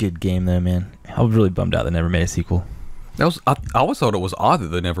such a good game, though, man. I was really bummed out they never made a sequel, I always thought it was odd that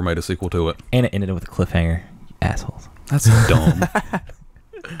they never made a sequel to it. and it ended with a cliffhanger. You assholes. That's dumb.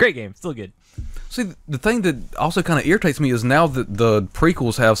 Great game, still good. See, the thing that also kind of irritates me is now that the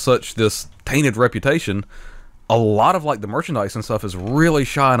prequels have such this tainted reputation, a lot of like the merchandise and stuff is really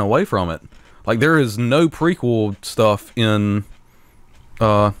shying away from it. Like there is no prequel stuff in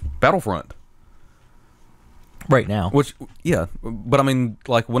Battlefront. Right now, Which, yeah, but I mean,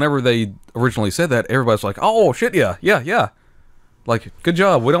 like whenever they originally said that, everybody's like, "Oh shit, yeah." Like, good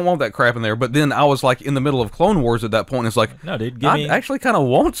job. We don't want that crap in there. But then I was like in the middle of Clone Wars at that point. And it's like, no, dude, I actually kind of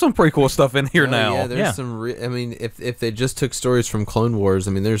want some prequel stuff in here now. Yeah, there's Yeah. some. I mean, if they just took stories from Clone Wars,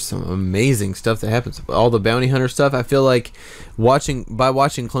 I mean, there's some amazing stuff that happens. All the bounty hunter stuff. I feel like watching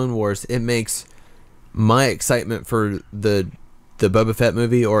Clone Wars, it makes my excitement for the Boba Fett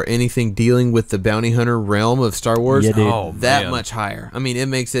movie or anything dealing with the bounty hunter realm of Star Wars Yeah, dude. Oh, that man. much higher. I mean, it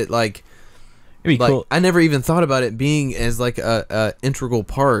makes it like. it'd be Like, cool. I never even thought about it being as like a integral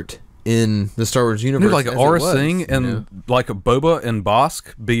part in the Star Wars universe. Dude, like as it Aura was, Singh and you know? like Boba and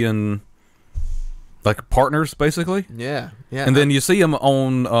Bosk being like partners, basically. Yeah. And then you see them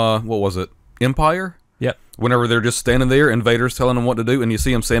on, what was it? Empire? Yep. Whenever they're just standing there and Vader's telling them what to do, and you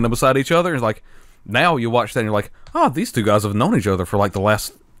see them standing beside each other, and like, now you watch that and you're like, oh, these two guys have known each other for like the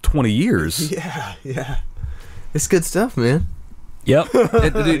last 20 years. yeah, it's good stuff, man. Yep.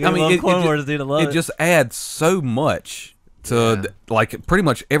 Dude, I mean, Clone Wars, dude. I love it just adds so much to like pretty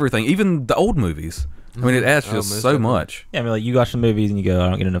much everything, even the old movies. I mean, it adds Oh, just most so definitely. much. Yeah, I mean, like you watch the movies and you go, I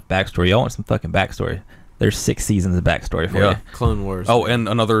don't get enough backstory. I want some fucking backstory. There's 6 seasons of backstory for Yeah. you. Clone Wars. Oh, and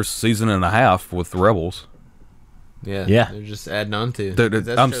another season and a half with Rebels. yeah, Yeah. They're just adding on to. Dude,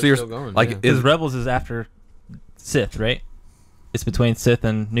 That I'm show's serious. still going, Like, yeah. it- Because Rebels is after Sith, right? It's between Sith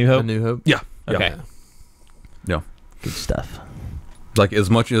and New A Hope. New Hope. Yeah. Okay. Yeah. Good stuff. Like, as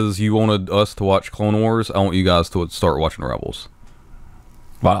much as you wanted us to watch Clone Wars, I want you guys to start watching Rebels.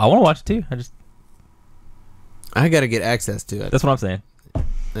 Well, I want to watch it too. I got to get access to it. That's what I'm saying.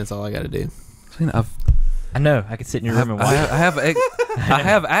 That's all I got to do. See, I know. I could sit in your room and watch I it. have I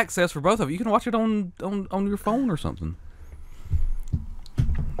have access for both of you. You can watch it on your phone or something.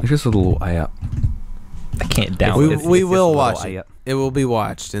 It's just a little app. I can't download it. We It's will just a watch little it. app. It will be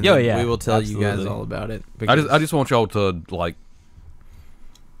watched, and Oh, then yeah, we will tell you guys absolutely. all about it. I just want y'all to like.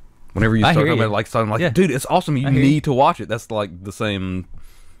 Whenever you I start hear talking you. about it, like something like, Yeah. dude, it's awesome. You I hear you. need to watch it. That's like the same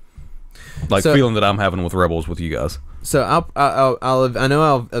like So- feeling that I'm having with Rebels with you guys. So I know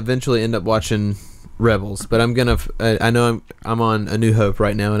I'll eventually end up watching Rebels, but I'm gonna. I know I'm on A New Hope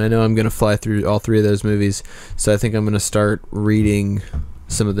right now, and I know I'm gonna fly through all 3 of those movies. So I think I'm gonna start reading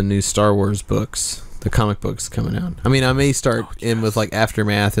some of the new Star Wars books, the comic books coming out. I mean, I may start in with like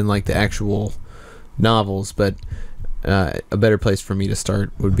Aftermath and like the actual novels, but a better place for me to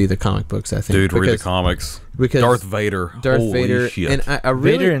start would be the comic books. I think, Dude, read the because comics. because Darth Vader. Holy Vader, shit. and I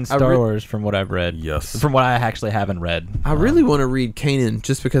really, Vader and I Star re- Wars, from what I've read. Yes. From what I actually haven't read. I really want to read Kanan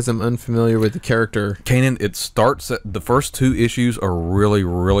just because I'm unfamiliar with the character. Kanan, it starts at the first 2 issues are really,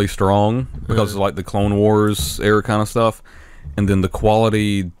 really strong because of like the Clone Wars era kind of stuff, and then the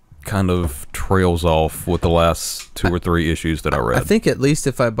quality kind of trails off with the last 2 or 3 issues that I read. I think at least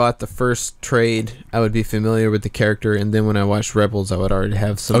if I bought the first trade, I would be familiar with the character, and then when I watched Rebels, I would already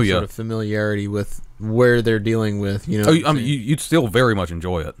have some Oh, yeah. sort of familiarity with where they're dealing with. You know, Oh, what I'm I mean, saying? you'd still very much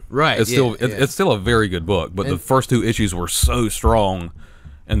enjoy it. Right, It's still yeah, it's still a very good book, but the And- first 2 issues were so strong,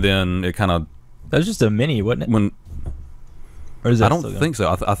 and then it kind of That was just a mini, wasn't it? when Or is that I don't still going? think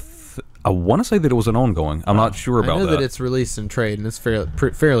so. I I want to say that it was an ongoing. I'm not sure about I know that. that it's released in trade, and it's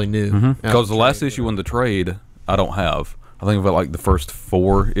fairly new. Because the last issue in the trade, I don't have. I think about like the first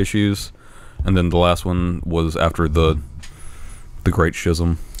 4 issues, and then the last one was after the Great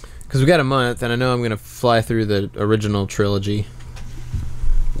Schism. Because we got a month, and I know I'm going to fly through the original trilogy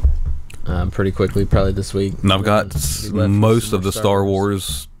pretty quickly, probably this week. And I've got most of the Star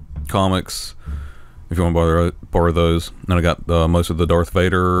Wars comics, if you want to borrow those. And I got most of the Darth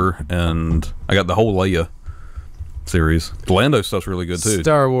Vader, and I got the whole Leia series. The Lando stuff's really good too.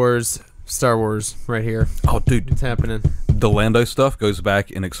 Star Wars, right here. Oh, dude, It's happening. the Lando stuff goes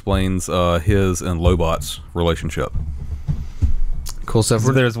back and explains his and Lobot's relationship. Cool stuff.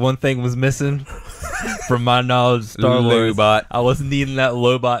 So there's one thing was missing from my knowledge of Star Wars. Lobot. I was needing that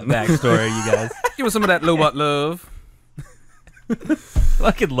Lobot backstory, you guys. Give us some of that Lobot love.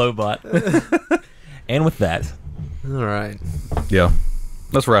 Fucking Lobot. And with that, All right. Yeah,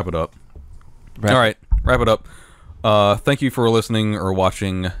 let's wrap it up. All right, wrap it up. Thank you for listening or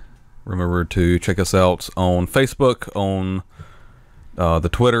watching. Remember to check us out on Facebook, on the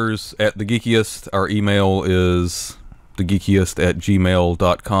Twitters, at The Geekyest. Our email is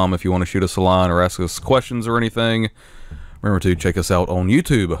thegeekyest@gmail.com if you want to shoot us a line or ask us questions or anything. Remember to check us out on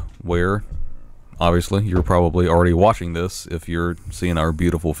YouTube, where obviously you're probably already watching this if you're seeing our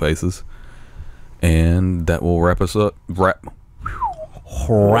beautiful faces. And that will wrap us up. Wrap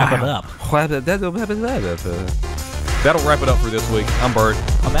it up. That'll wrap it up for this week. I'm Bert.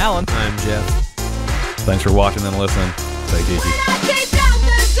 I'm Alan. I'm Jeff. Thanks for watching and listening. Stay geeky.